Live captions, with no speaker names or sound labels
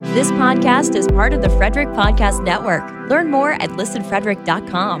This podcast is part of the Frederick Podcast Network. Learn more at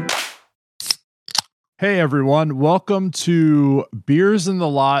listenfrederick.com. Hey everyone, welcome to Beers in the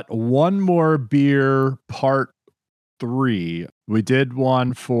Lot, One More Beer Part 3. We did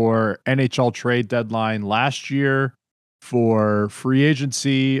one for NHL trade deadline last year, for free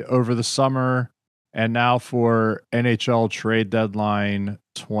agency over the summer, and now for NHL trade deadline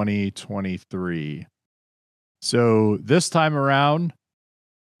 2023. So this time around,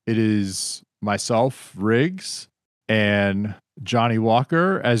 it is myself, Riggs, and Johnny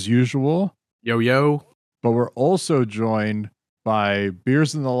Walker as usual. Yo. But we're also joined by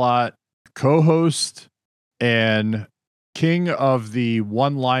Beers in the Lot co-host and king of the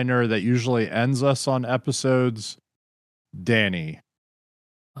one-liner that usually ends us on episodes, Danny.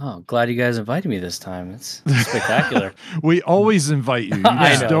 Oh, glad you guys invited me this time. It's spectacular. We always invite you.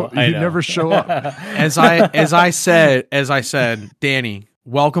 You never show up. As I said, Danny,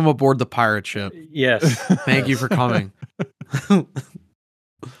 welcome aboard the pirate ship. Yes. Thank you for coming.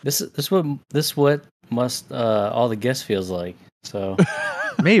 This what must all the guests feels like. So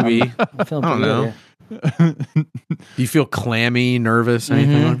maybe I'm feeling I don't pretty know. good, Do you feel clammy, nervous,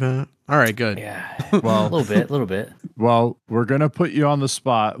 anything like that? All right, good. yeah. Well, a little bit. Well, we're going to put you on the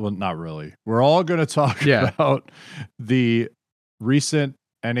spot. Well, not really. We're all going to talk about the recent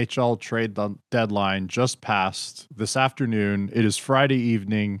NHL trade deadline just passed this afternoon. It is Friday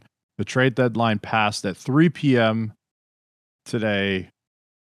evening. The trade deadline passed at 3 p.m. today.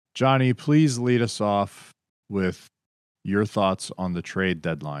 Johnny, please lead us off with your thoughts on the trade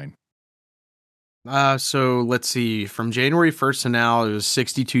deadline. So let's see. From January 1st to now, it was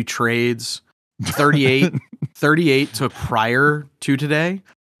 62 trades. 38 took prior to today.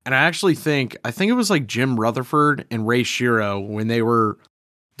 And I think it was like Jim Rutherford and Ray Shero when they were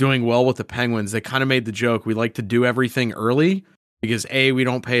doing well with the Penguins. They kind of made the joke, we like to do everything early because A, we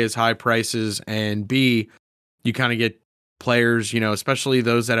don't pay as high prices, and B, you kind of get players, especially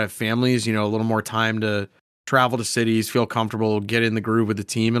those that have families, a little more time to travel to cities, feel comfortable, get in the groove with the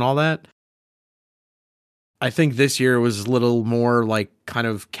team and all that. I think this year was a little more like kind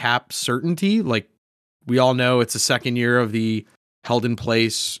of cap certainty. Like we all know it's the second year of the held in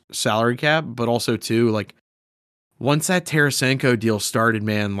place salary cap, but also too, like once that Tarasenko deal started,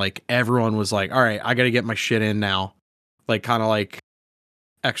 man, like everyone was like, all right, I got to get my shit in now. Like kind of like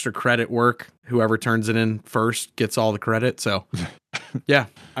extra credit work. Whoever turns it in first gets all the credit. So yeah,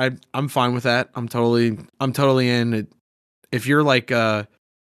 I'm fine with that. I'm totally in. If you're like,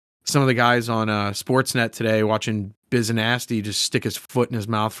 some of the guys on Sportsnet today watching Biz and Nasty just stick his foot in his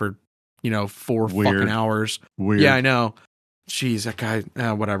mouth for, 4 fucking hours. Weird. Yeah, I know. Jeez, that guy,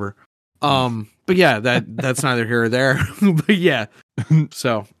 whatever. But yeah, that's neither here or there. But yeah.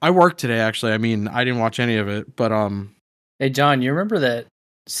 So I worked today, actually. I mean, I didn't watch any of it, but Hey, John, you remember that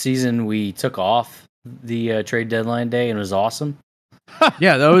season we took off the trade deadline day and it was awesome?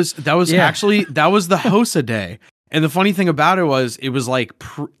 yeah, that was Yeah. actually, that was the Hossa day. And the funny thing about it was like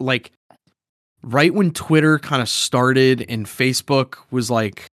right when Twitter kind of started and Facebook was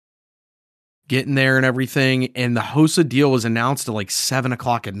like getting there and everything, and the Hossa deal was announced at like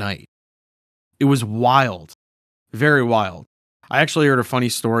 7:00 at night. It was wild, very wild. I actually heard a funny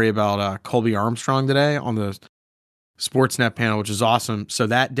story about Colby Armstrong today on the Sportsnet panel, which is awesome. So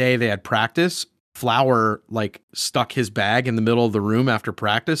that day they had practice. Flower like stuck his bag in the middle of the room after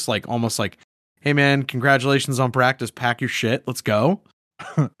practice, like almost like, hey man, congratulations on practice. Pack your shit. Let's go.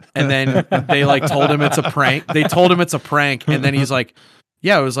 And then they like told him it's a prank. And then he's like,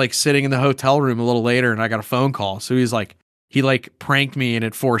 yeah, I was like sitting in the hotel room a little later and I got a phone call. So he's like, he like pranked me and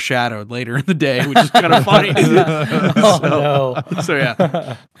it foreshadowed later in the day, which is kind of funny. So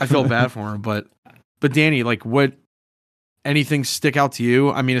yeah, I feel bad for him. But Danny, like anything stick out to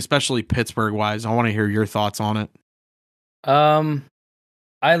you? I mean, especially Pittsburgh wise, I want to hear your thoughts on it.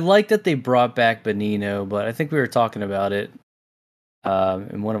 I like that they brought back Bonino, but I think we were talking about it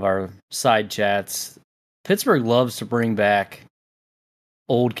in one of our side chats. Pittsburgh loves to bring back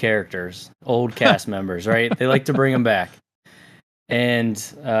old characters, old cast members, right? They like to bring them back. And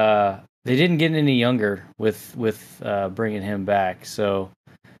they didn't get any younger with bringing him back. So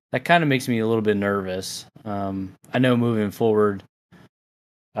that kind of makes me a little bit nervous. I know moving forward,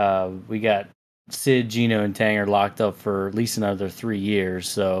 we got Sid, Gino, and Tanger locked up for at least another 3 years.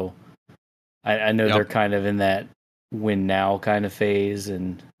 So I know they're kind of in that win now kind of phase,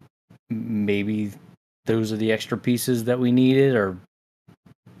 and maybe those are the extra pieces that we needed, or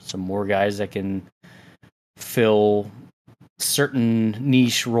some more guys that can fill certain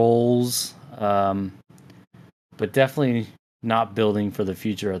niche roles. But definitely not building for the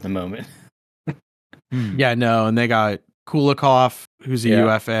future at the moment. Yeah, no, and they got Kulikov, who's a Yeah.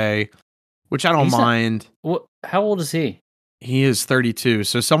 UFA, which I don't He's not- mind. How old is he? He is 32.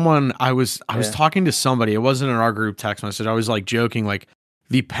 So I was Yeah. talking to somebody. It wasn't in our group text message. I was like joking, like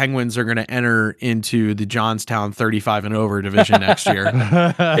the Penguins are going to enter into the Johnstown 35 and over division next year.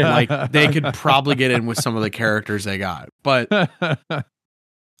 And like they could probably get in with some of the characters they got. But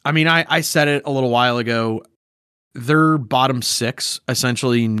I mean, I said it a little while ago. Their bottom 6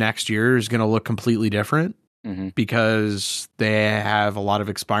 essentially next year is going to look completely different Mm-hmm. because they have a lot of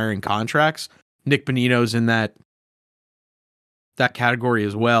expiring contracts. Nick Bonino's in that category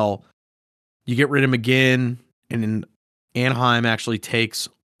as well. You get rid of McGinn, and then Anaheim actually takes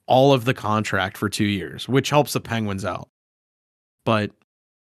all of the contract for 2 years, which helps the Penguins out. But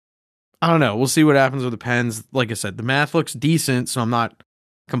I don't know. We'll see what happens with the Pens. Like I said, the math looks decent, so I'm not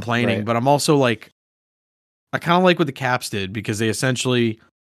complaining. Right. But I'm also like, I kind of like what the Caps did because they essentially,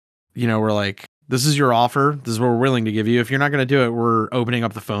 were like, this is your offer. This is what we're willing to give you. If you're not going to do it, we're opening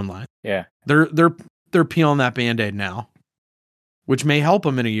up the phone line. Yeah. They're peeling that Band-Aid now, which may help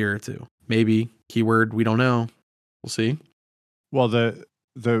them in a year or two. Maybe. Keyword, we don't know. We'll see. Well,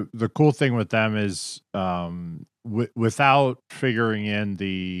 the cool thing with them is without figuring in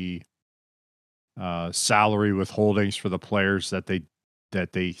the salary withholdings for the players that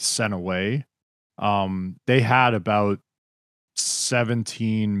they sent away, they had about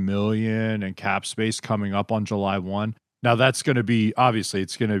 17 million in cap space coming up on July 1. Now that's going to be, obviously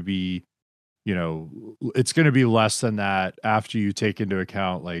it's going to be, it's going to be less than that after you take into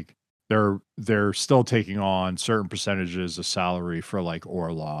account like they're still taking on certain percentages of salary for like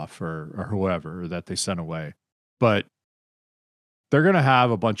Orlov or whoever that they sent away. But they're going to have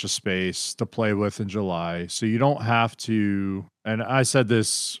a bunch of space to play with in July. So you don't have to, and I said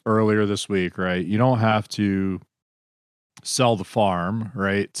this earlier this week, right? You don't have to sell the farm,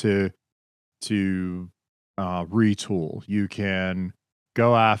 right? To retool. You can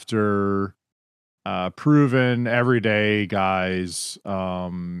go after proven everyday guys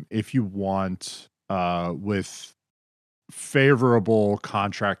if you want with favorable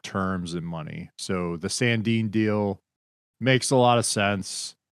contract terms and money. So the Sandin deal makes a lot of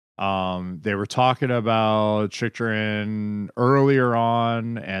sense. They were talking about Chychrun earlier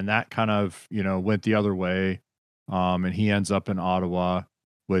on, and that kind of went the other way. And he ends up in Ottawa,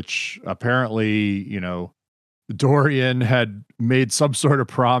 which apparently Dorian had made some sort of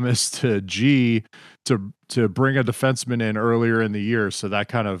promise to G to bring a defenseman in earlier in the year. So that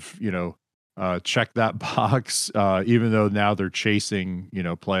kind of, checked that box, even though now they're chasing,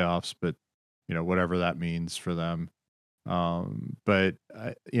 playoffs, but, whatever that means for them. But,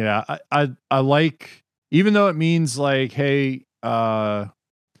 I like, even though it means like, hey,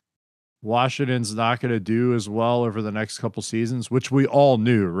 Washington's not going to do as well over the next couple seasons, which we all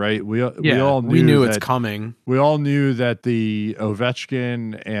knew, right? We all knew it's coming. We all knew that the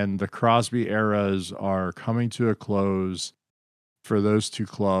Ovechkin and the Crosby eras are coming to a close for those two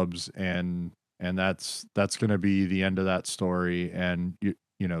clubs, and that's going to be the end of that story. And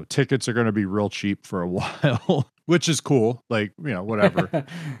tickets are going to be real cheap for a while, which is cool. Like whatever.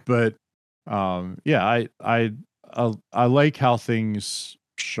 But I like how things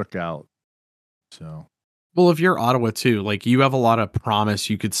shook out. So, well, if you're Ottawa too, like you have a lot of promise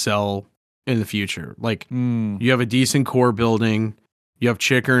you could sell in the future. Like you have a decent core building. You have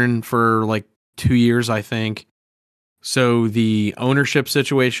Chychrun for like 2 years, I think. So the ownership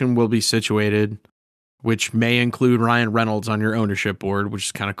situation will be situated, which may include Ryan Reynolds on your ownership board, which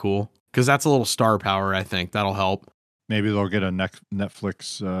is kind of cool because that's a little star power. I think that'll help. Maybe they'll get a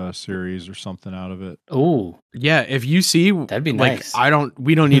Netflix series or something out of it. Oh, yeah. If you see, that'd be like, nice.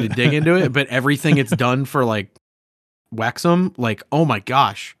 we don't need to dig into it, but everything it's done for like Wexham, like, oh my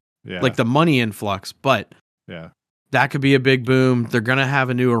gosh, like the money influx. But that could be a big boom. They're gonna have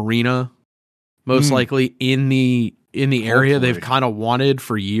a new arena, most likely in the area they've kind of wanted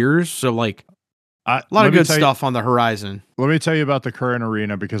for years. So like a lot of good stuff on the horizon. Let me tell you about the current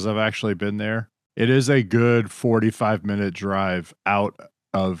arena because I've actually been there. It is a good 45-minute drive out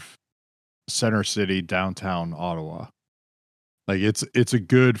of Center City, downtown Ottawa. Like it's a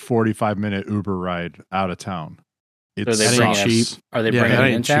good 45-minute Uber ride out of town. Are they bringing cheap? Are they bringing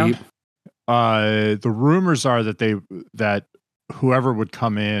it in town? The rumors are that whoever would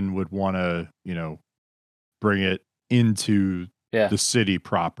come in would want to, bring it into the city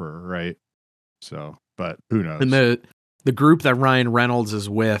proper, right? So, but who knows? And the group that Ryan Reynolds is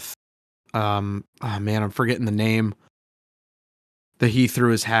with, oh man, I'm forgetting the name that he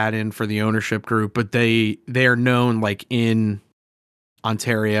threw his hat in for the ownership group, but they are known like in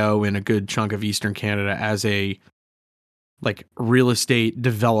Ontario and a good chunk of Eastern Canada as a like real estate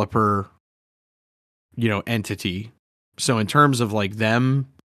developer, entity. So in terms of like them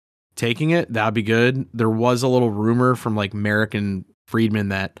taking it, that'd be good. There was a little rumor from like Merrick and Friedman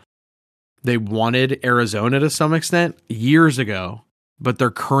that they wanted Arizona to some extent years ago, but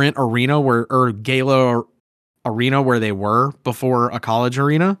their current arena or Gala arena where they were before a college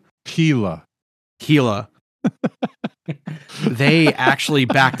arena, Gila. They actually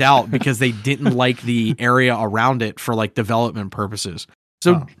backed out because they didn't like the area around it for like development purposes.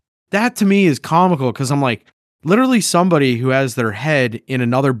 So that to me is comical because I'm like, literally somebody who has their head in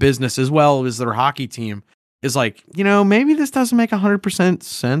another business as well as their hockey team is like, maybe this doesn't make 100%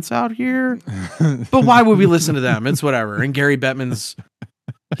 sense out here, but why would we listen to them? It's whatever. And Gary Bettman's,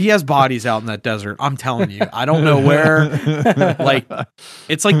 he has bodies out in that desert. I'm telling you, I don't know where. Like,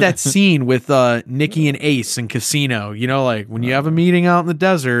 it's like that scene with Nikki and Ace in Casino. Like when you have a meeting out in the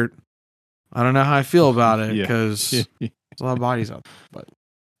desert. I don't know how I feel about it because there's a lot of bodies out there.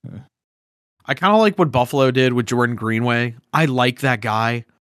 But I kind of like what Buffalo did with Jordan Greenway. I like that guy.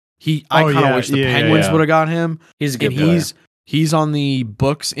 I kind of wish the Penguins would have got him. He's a good player. He's on the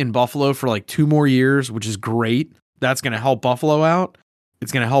books in Buffalo for like 2 more years, which is great. That's going to help Buffalo out.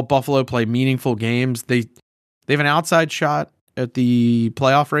 It's going to help Buffalo play meaningful games. They have an outside shot at the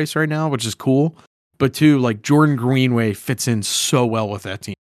playoff race right now, which is cool. But too, like Jordan Greenway fits in so well with that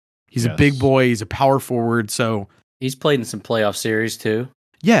team. He's a big boy. He's a power forward. So he's played in some playoff series too.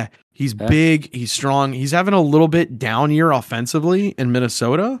 Yeah, he's big. He's strong. He's having a little bit down year offensively in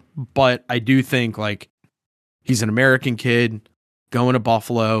Minnesota, but I do think like he's an American kid going to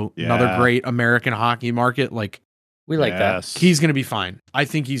Buffalo, another great American hockey market. Like we like that. He's going to be fine. I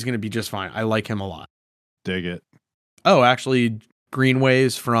think he's going to be just fine. I like him a lot. Dig it. Oh, actually,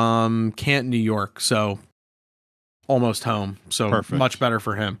 Greenway's from Canton, New York, so almost home. So Perfect. Much better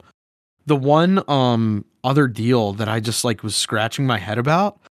for him. The one other deal that I just like was scratching my head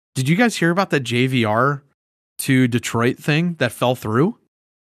about. Did you guys hear about that JVR to Detroit thing that fell through?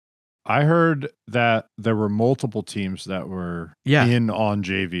 I heard that there were multiple teams that were in on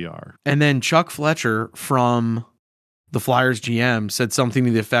JVR. And then Chuck Fletcher from the Flyers GM said something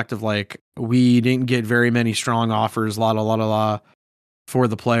to the effect of like, we didn't get very many strong offers, for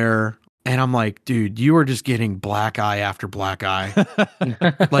the player. And I'm like, dude, you are just getting black eye after black eye.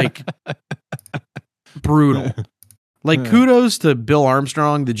 Like, brutal. Like, kudos to Bill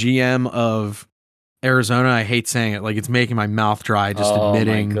Armstrong, the GM of Arizona. I hate saying it. Like, it's making my mouth dry just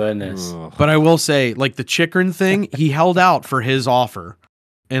admitting. Oh, my goodness. But I will say, like, the Chychrun thing, he held out for his offer.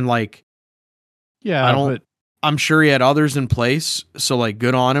 And, like, I'm sure he had others in place. So, like,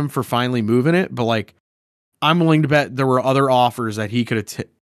 good on him for finally moving it. But, like, I'm willing to bet there were other offers that he could have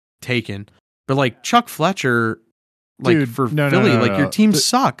taken. But, like, Chuck Fletcher, like, dude, for Philly, like, your team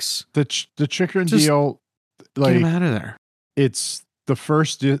sucks. The Chychrun deal, like, get him out of there. It's the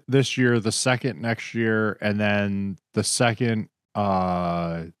first this year, the second next year, and then the second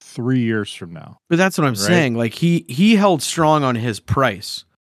 3 years from now. But that's what I'm saying. Like, he held strong on his price.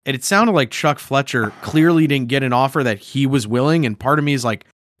 And it sounded like Chuck Fletcher clearly didn't get an offer that he was willing. And part of me is like,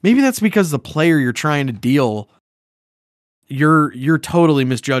 maybe that's because the player you're trying to deal, you're totally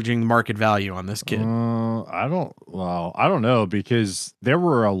misjudging the market value on this kid. I don't know, because there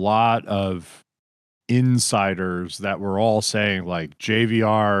were a lot of insiders that were all saying like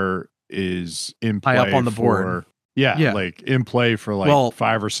JVR is in play high up on the board. Yeah, like in play for like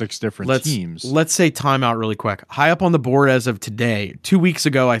 5 or 6 different teams. Let's say timeout really quick. High up on the board as of today. 2 weeks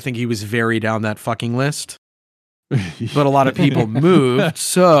ago, I think he was very down that fucking list. But a lot of people moved,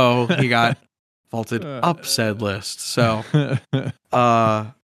 so he got vaulted up said list. So,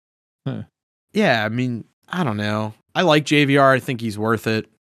 yeah, I mean, I don't know. I like JVR. I think he's worth it.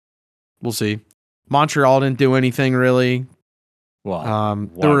 We'll see. Montreal didn't do anything really. Well,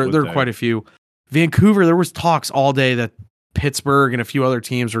 there were quite a few. Vancouver, there was talks all day that Pittsburgh and a few other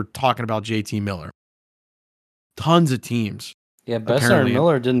teams were talking about JT Miller. Tons of teams. Yeah, Besser and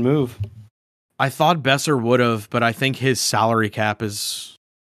Miller didn't move. I thought Besser would have, but I think his salary cap is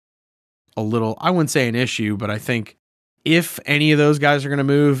a little, I wouldn't say an issue, but I think if any of those guys are going to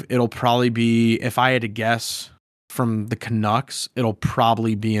move, it'll probably be, if I had to guess from the Canucks, it'll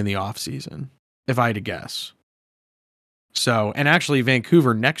probably be in the offseason, if I had to guess. So, and actually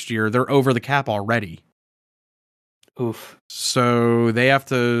Vancouver next year, they're over the cap already. Oof. So they have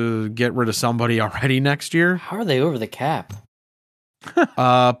to get rid of somebody already next year. How are they over the cap?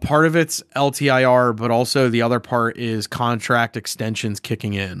 Part of it's LTIR, but also the other part is contract extensions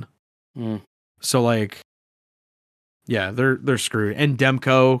kicking in. So like, yeah, they're screwed. And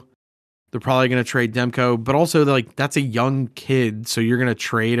Demko, they're probably going to trade Demko, but also like that's a young kid, so you're going to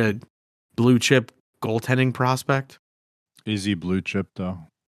trade a blue chip goaltending prospect. Is he blue chip though?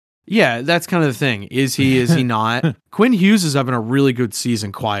 Yeah, that's kind of the thing. Is he? Is he not? Quinn Hughes is having a really good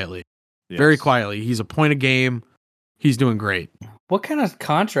season quietly, very Yes. quietly. He's a point a game. He's doing great. What kind of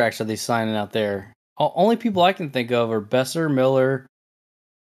contracts are they signing out there? Only people I can think of are Besser, Miller,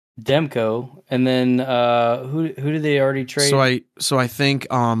 Demko, and then who did they already trade? So I think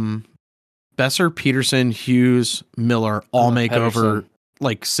Besser, Peterson, Hughes, Miller all make Pedersen. over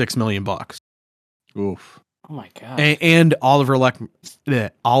like $6 million. Oof. Oh my god! And Oliver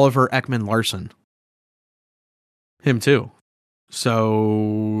Ekman Larson, him too.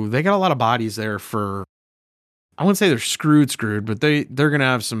 So they got a lot of bodies there for. I wouldn't say they're screwed, but they're gonna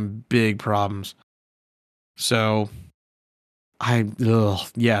have some big problems. So,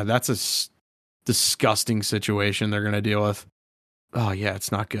 that's a disgusting situation they're gonna deal with. Oh yeah,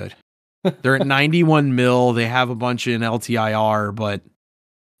 it's not good. They're at 91 mil. They have a bunch in LTIR, but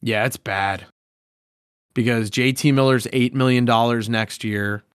yeah, it's bad. Because JT Miller's $8 million next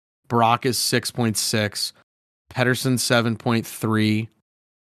year. Brock is 6.6. Pedersen 7.3.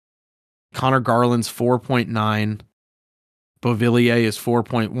 Connor Garland's 4.9. Beauvillier is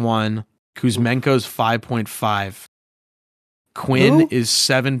 4.1. Kuzmenko's 5.5. Quinn Who? is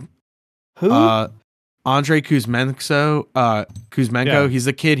 7. Who? Andre Kuzmenko. Yeah. He's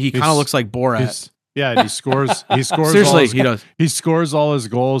the kid. He kind He's- of looks like Borat. He scores. He scores. Seriously, all his, he does. He scores all his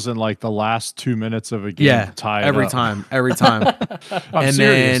goals in like the last 2 minutes of a game. Yeah, to tie it every up. time. I'm And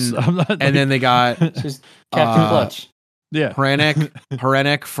serious. then- I'm not, And then they got Just Captain uh, Clutch. yeah,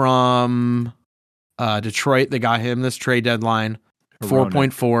 Hrenek from Detroit. They got him this trade deadline.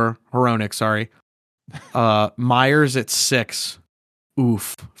 4.4. Hronek, sorry. Myers at 6.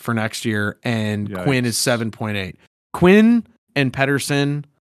 Oof for next year. And Yikes. Quinn is 7.8. Quinn and Pedersen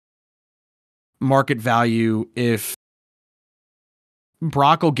market value if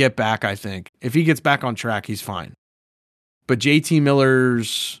Brock will get back, I think. If he gets back on track, he's fine. But JT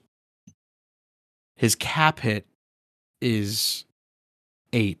Miller's his cap hit is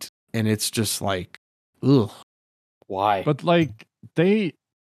 8. And it's just like, ugh. Why? But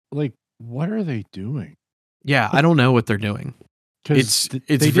what are they doing? Yeah, I don't know what they're doing. 'Cause It's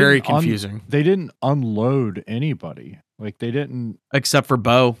they very didn't confusing. they didn't unload anybody. Like they didn't. Except for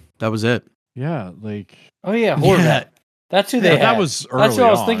Bo. That was it. Yeah, like Oh yeah, Horvat. That's who they had. that was early. That's what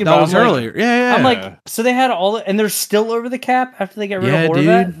I was on. thinking That about. was I'm like- earlier. Yeah. I'm Yeah. like, so they had all, and they're still over the cap after they got rid Yeah, of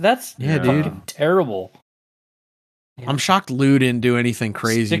Horvat. dude. That's Yeah, dude. fucking terrible. I'm shocked Lou didn't do anything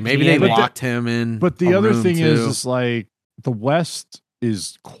crazy. Stick Maybe me they in. But the- locked him in. But the a other room thing too. is like the West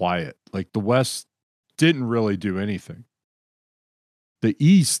is quiet. Like the West didn't really do anything. The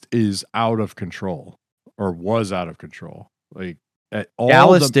East is out of control, or was out of control. Like at all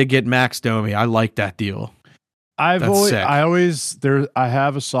Dallas the, did get Max Domi. I like that deal. I've That's always, sick. I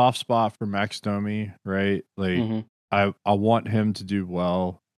have a soft spot for Max Domi, right? Like Mhm. I want him to do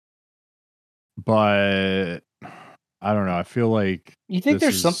well, but I don't know. I feel like You think This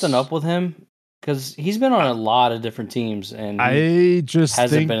there's is- something up with him? Because he's been on a lot of different teams and I just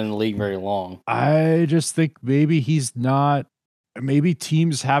hasn't think been in the league very long. I just think maybe he's not. Maybe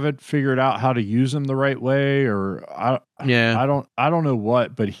teams haven't figured out how to use him the right way, or I don't know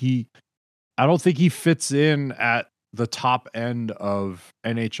what. But I don't think he fits in at the top end of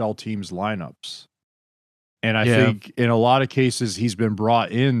NHL teams' lineups. And I Yeah. think in a lot of cases he's been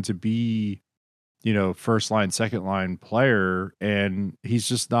brought in to be, first line, second line player, and he's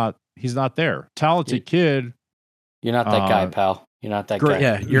just not. He's not there. Talented kid. You're not that guy, Uh, pal. You're not that Great. guy.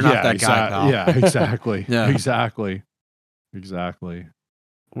 Yeah, you're not that guy, pal. Yeah, exactly. Yeah. Exactly.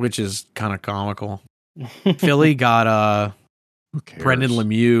 Which is kind of comical. Philly got Who cares? Brendan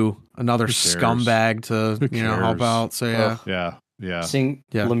Lemieux, another Who cares? cares? To Who help cares? out. So yeah, Yeah, yeah. Seeing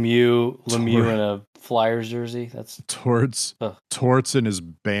Yeah. Lemieux in a Flyers jersey. That's Torts Ugh. and his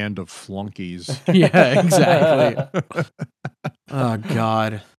band of flunkies. yeah, exactly. Oh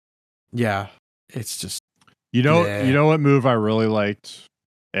God, yeah. It's just You know Yeah. what move I really liked,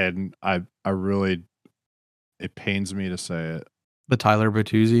 and I really, it pains me to say it. the Tyler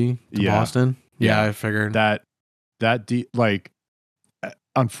Bertuzzi to Yeah. Boston. Yeah, Yeah. I figured.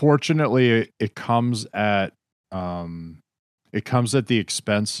 Unfortunately, it comes at the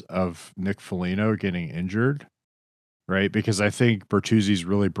expense of Nick Foligno getting injured, right? Because I think Bertuzzi's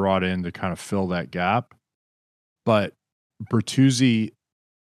really brought in to kind of fill that gap, but Bertuzzi,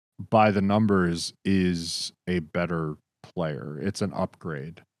 by the numbers, is a better player. It's an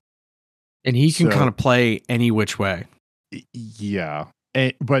upgrade. And he can So- kind of play any which way. Yeah,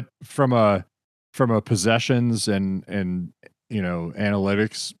 but from a possessions and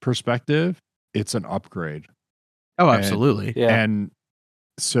analytics perspective, it's an upgrade. Oh, And- absolutely. yeah. And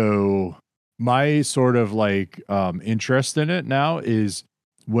so my sort of interest in it now is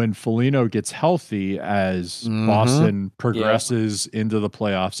when Foligno gets healthy as Boston progresses into the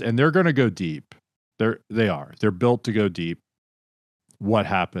playoffs, and they're going to go deep. They're built to go deep. What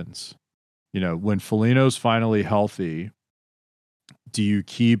happens? When Foligno's finally healthy, do you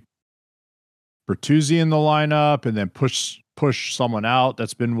keep Bertuzzi in the lineup and then push someone out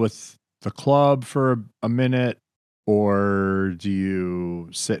that's been with the club for a minute, or do you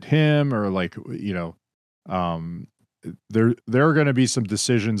sit him, or there are going to be some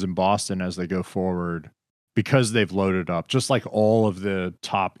decisions in Boston as they go forward because they've loaded up, just like all of the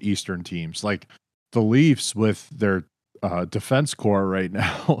top Eastern teams, like the Leafs with their defense core right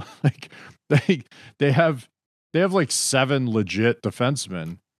now. Like they have like 7 legit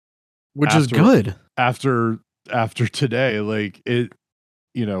defensemen, which is good after today. Like it,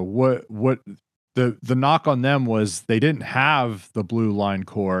 what the knock on them was they didn't have the blue line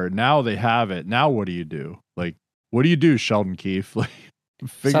core. Now they have it. Now what do you do? Like, what do you do, Sheldon Keefe? Like,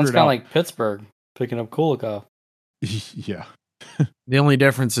 sounds kind of like Pittsburgh picking up Kulikov. Yeah. The only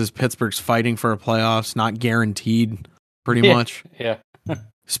difference is Pittsburgh's fighting for a playoffs, not guaranteed, pretty much. Yeah.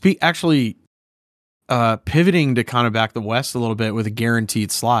 Pivoting to kind of back the West a little bit with a guaranteed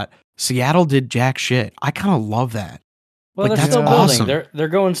slot. Seattle did jack shit. I kind of love that. Well, they're still building. They're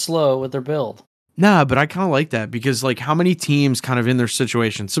going slow with their build. Nah, but I kind of like that because, like, how many teams kind of in their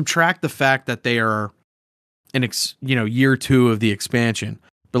situation subtract the fact that they are in year 2 of the expansion,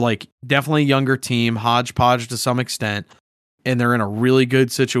 but like definitely a younger team, hodgepodge to some extent, and they're in a really good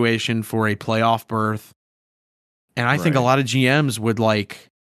situation for a playoff berth. And I think a lot of GMs would like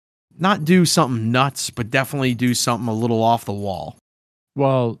not do something nuts, but definitely do something a little off the wall.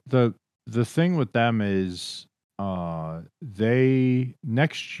 Well, the thing with them is they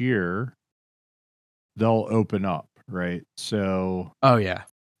next year they'll open up, right? So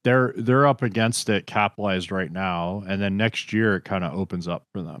they're up against it, capitalized right now, and then next year it kind of opens up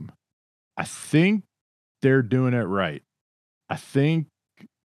for them. I think they're doing it right. I think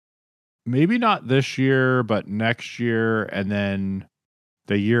maybe not this year, but next year, and then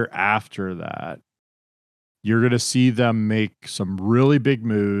the year after that, you're going to see them make some really big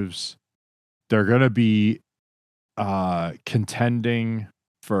moves. They're going to be contending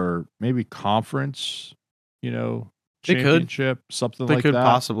for maybe conference, championship, something like that. They could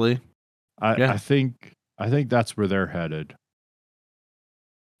possibly. I think that's where they're headed.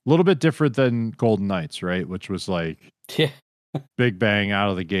 A little bit different than Golden Knights, right? Which was like big bang out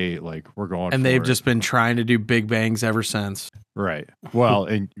of the gate, like we're going. And they've just been trying to do big bangs ever since. Right. Well,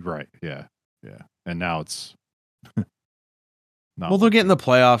 yeah. And now it's not. Well, they'll get in the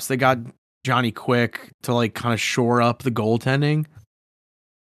playoffs. They got Johnny Quick to like kind of shore up the goaltending,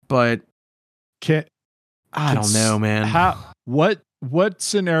 but I don't know, man. What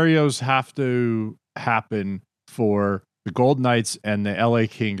scenarios have to happen for the Golden Knights and the LA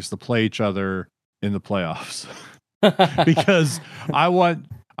Kings to play each other in the playoffs? Because I want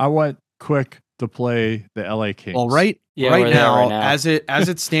Quick to play the LA Kings. Well, right now, as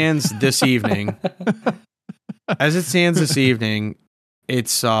it stands this evening,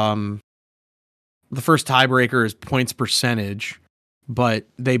 it's the first tiebreaker is points percentage, but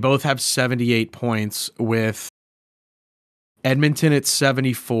they both have 78 points, with Edmonton at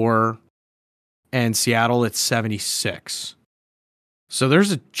 74 and Seattle at 76. So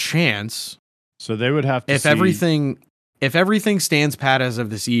there's a chance. So they would have to if everything stands pat as of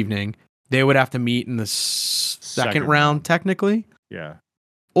this evening, they would have to meet in the second round technically. Yeah.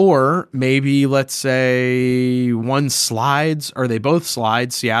 Or maybe let's say one slides, or they both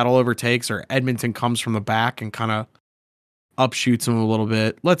slide, Seattle overtakes, or Edmonton comes from the back and kind of upshoots them a little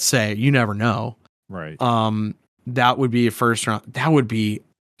bit. Let's say, you never know. Right. That would be a first round. That would be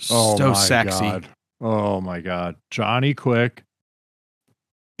so sexy. God. Oh my God. Johnny Quick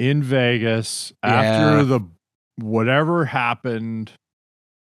in Vegas after the whatever happened.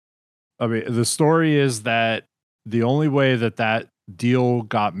 I mean, the story is that the only way that deal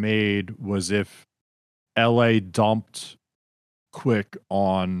got made was if LA dumped Quick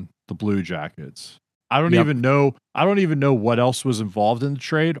on the Blue Jackets. I don't even know what else was involved in the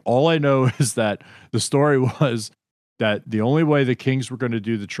trade. All I know is that the story was that the only way the Kings were going to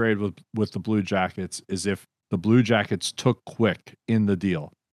do the trade with the Blue Jackets is if the Blue Jackets took Quick in the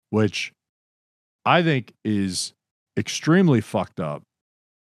deal, which I think is extremely fucked up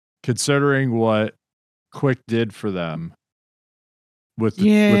considering what Quick did for them with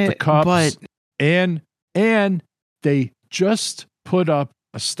the Cups. And they just put up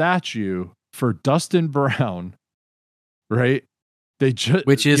a statue for Dustin Brown, right?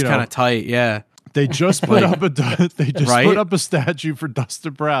 Which is kind of tight, yeah. They just put up put up a statue for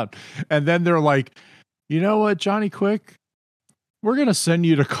Dustin Brown, and then they're like, you know what, Johnny Quick, we're gonna send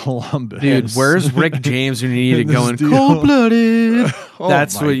you to Columbus, Dude, where's Rick James when you need to go in This deal. cold blooded? Oh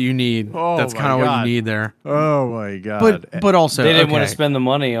That's my- what you need. Oh That's my kind of what God. you need there. Oh my god! But also They didn't want to okay. spend the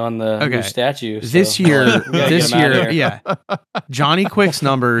money on the new Okay. statue. So This year, we gotta this get him out of year, here. yeah. Johnny Quick's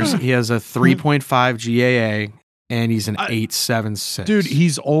numbers, he has a 3.5 GAA and he's an 8.76. Dude,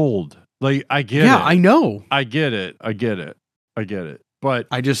 he's old. Like I get yeah, it. I know. I get it. But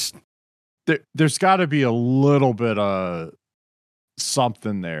I just there's got to be a little bit of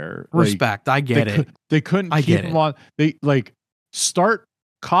something there. Like, respect. I get it. They couldn't I keep get him it. on. They like start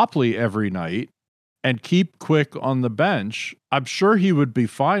Copley every night and keep Quick on the bench. I'm sure he would be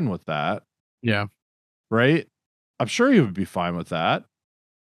fine with that, Yeah. right? I'm sure he would be fine with that.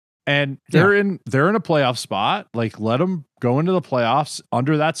 And they're in a playoff spot. Like let them go into the playoffs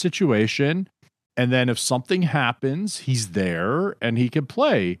under that situation. And then if something happens, he's there and he can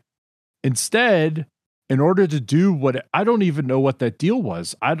play. Instead, in order to do what I don't even know what that deal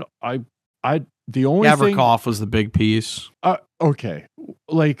was. The only thing. Gavrikov was the big piece. Okay,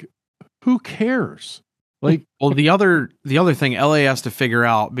 like who cares? Like, Well, the other thing LA has to figure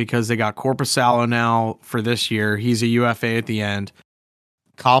out, because they got Corpusalo now for this year. He's a UFA at the end.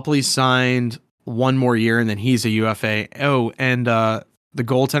 Copley signed one more year and then he's a UFA. Oh, and the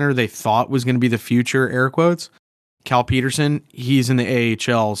goaltender they thought was going to be the future, air quotes, Cal Peterson, he's in the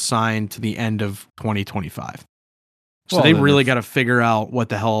AHL, signed to the end of 2025. So Well, they then really if- got to figure out what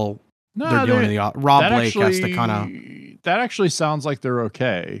the hell no, they're doing. Rob that Blake has to actually- kind of. That actually sounds like they're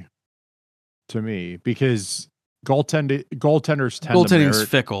okay to me because goaltenders tend to Goaltending's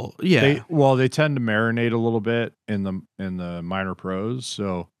fickle. Yeah. they tend to marinate a little bit in the minor pros.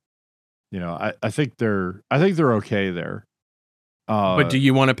 So, I think they're okay there. But do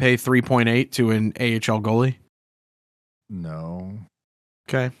you want to pay 3.8 to an AHL goalie? No,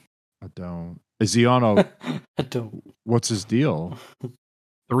 Okay. I don't. Is he on a? I don't. What's his deal?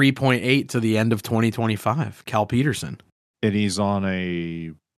 3.8 to the end of 2025. Cal Peterson. And he's on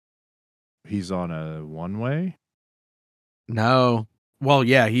a one way. No. Well,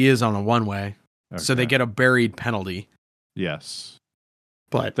 yeah, he is on a one way. So they Okay. get a buried penalty. yes,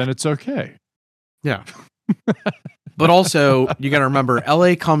 But then it's okay. yeah. But also, you got to remember,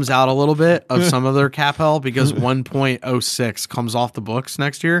 LA comes out a little bit of some of their cap hell because 1.06 comes off the books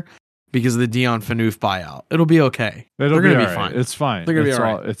next year because of the Dion Phaneuf buyout. It'll be okay. It'll They're be going to be all right. fine. It's fine. They're gonna be It's all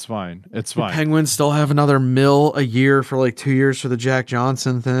right. It's fine. It's The fine. Penguins still have another $1 a year for like 2 years for the Jack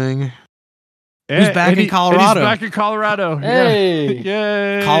Johnson thing. Who's back in Colorado? He's back in Colorado. Hey!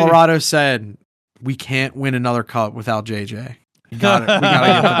 Yeah. Yay. Colorado said, we can't win another cup without JJ. We gotta get the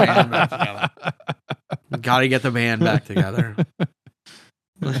band back together. We gotta get the band back together.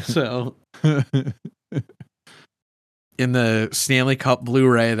 So in the Stanley Cup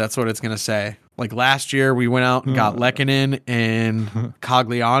Blu-ray, that's what it's gonna say. Like last year, we went out and got Lehkonen and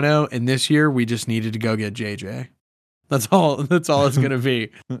Cogliano, and this year we just needed to go get JJ. That's all it's gonna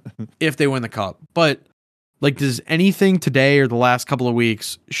be if they win the cup. But like, does anything today or the last couple of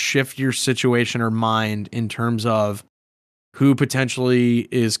weeks shift your situation or mind in terms of who potentially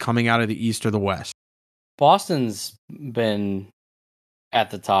is coming out of the East or the West? Boston's been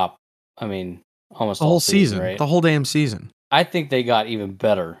at the top. I mean, almost The all whole season, right? the whole damn season. I think they got even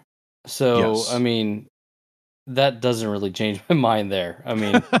better. So, Yes. I mean, that doesn't really change my mind there. I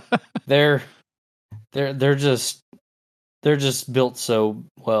mean, they're just built so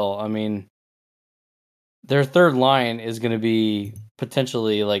well. I mean, their third line is going to be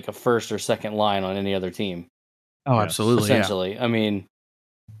potentially like a first or second line on any other team. Oh, Yes. absolutely. Yeah. Essentially, I mean,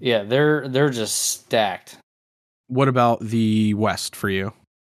 yeah, they're just stacked. What about the West for you?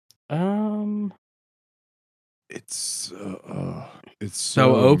 It's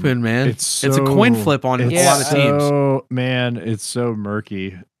So open, man. It's a coin so- flip on a it's lot of teams. So, man, it's so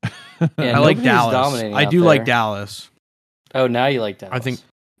murky. Yeah, I like nobody's Dallas. dominating I out do like there. Dallas. Oh, now you like Dallas.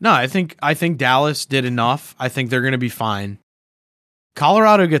 I think Dallas did enough. I think they're going to be fine.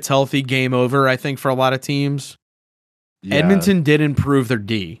 Colorado gets healthy, game over, I think, for a lot of teams. Yeah. Edmonton did improve their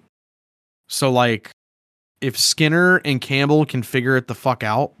D. So, like, if Skinner and Campbell can figure it the fuck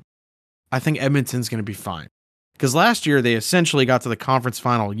out, I think Edmonton's going to be fine. Because last year, they essentially got to the conference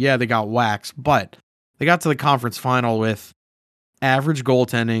final. Yeah, they got waxed, but they got to the conference final with average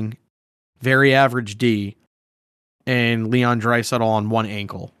goaltending, very average D, and Leon Draisaitl on one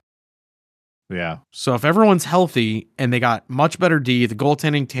ankle. Yeah. So if everyone's healthy and they got much better D, the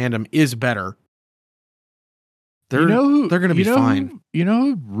goaltending tandem is better. They're going to be fine. You know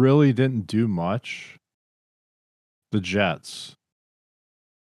who really didn't do much? The Jets.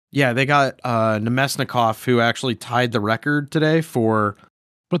 Yeah, they got Nemesnikov, who actually tied the record today for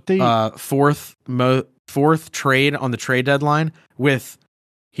But they fourth fourth trade on the trade deadline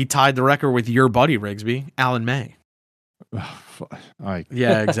he tied the record with your buddy Rigsby, Alan May.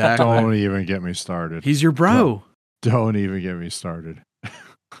 Yeah, exactly. Don't even get me started. He's your bro. Don't even get me started.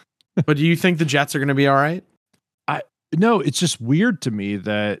 But do you think the Jets are going to be all right? No, it's just weird to me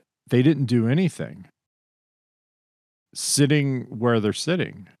that they didn't do anything. Sitting where they're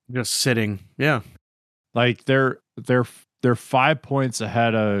sitting. Just sitting. Yeah. Like they're 5 points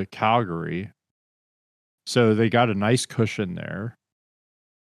ahead of Calgary. So they got a nice cushion there.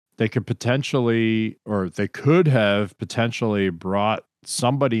 They could have potentially brought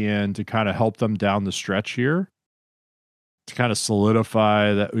somebody in to kind of help them down the stretch here, to kind of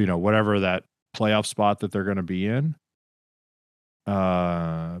solidify that, whatever that playoff spot that they're going to be in.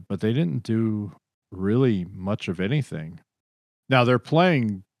 But they didn't do really much of anything. Now they're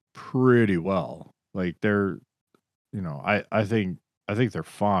playing pretty well. Like they're, I think they're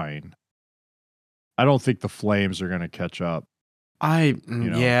fine. I don't think the Flames are going to catch up. Yeah, I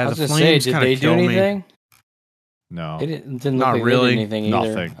was the gonna say, Flames did kind they of do kill me. anything? No, They didn't Not look like really. They did anything either.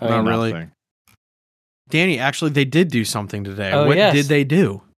 nothing. Oh, Not yeah. really. Nothing. Danny, actually, they did do something today. Oh, What yes. did they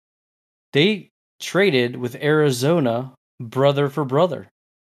do? They traded with Arizona, brother for brother.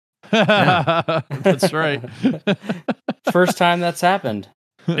 That's right. First time that's happened.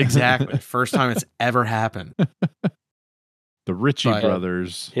 Exactly. First time it's ever happened. The Ritchie But-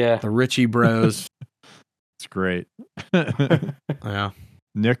 brothers. Yeah. The Richie Bros. It's great. Yeah.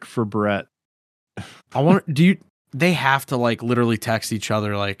 Nick for Brett. They have to like literally text each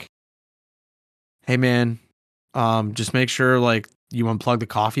other like, hey man, just make sure like you unplug the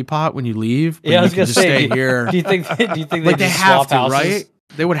coffee pot when you leave. But Yeah, I was you gonna can just say, stay here. Do you think they Like they just have swap to, houses? right?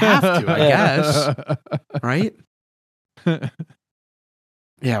 They would have to, I guess. Right?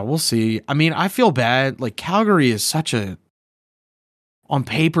 Yeah, we'll see. I mean, I feel bad. Like Calgary is on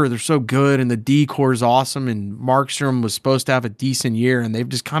paper, they're so good and the decor is awesome and Markstrom was supposed to have a decent year and they've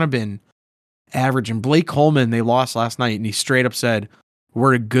just kind of been average. And Blake Coleman, they lost last night and he straight up said,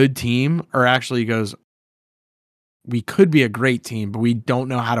 we're a good team, or actually he goes, we could be a great team, but we don't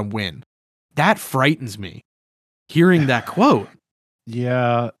know how to win. That frightens me. Hearing that quote.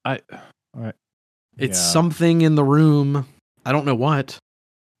 Yeah, It's something in the room. I don't know what.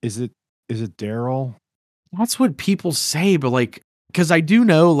 Is it Daryl? That's what people say, but like, because I do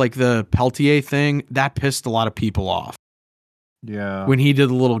know like the Peltier thing, that pissed a lot of people off. Yeah. When he did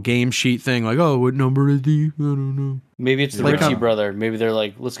the little game sheet thing, like, oh, what number is he? I don't know. Maybe it's the Like, Richie brother. Maybe they're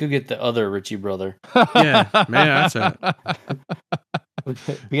like, let's go get the other Richie brother. Yeah, man, that's it.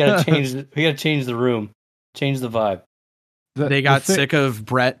 We gotta change the room, change the vibe. They got sick of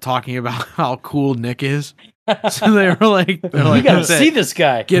Brett talking about how cool Nick is. So they were like, We gotta "That's see it. this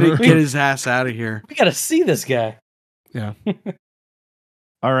guy. Get his ass out of here." We gotta see this guy. Yeah.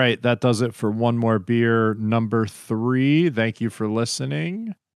 All right, that does it for One More Beer number 3. Thank you for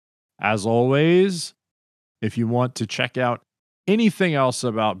listening. As always, if you want to check out anything else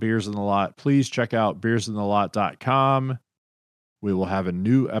about Beers in the Lot, please check out beersinthelot.com. We will have a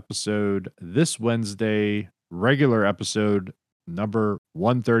new episode this Wednesday, regular episode number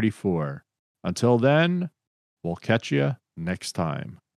 134. Until then, we'll catch you next time.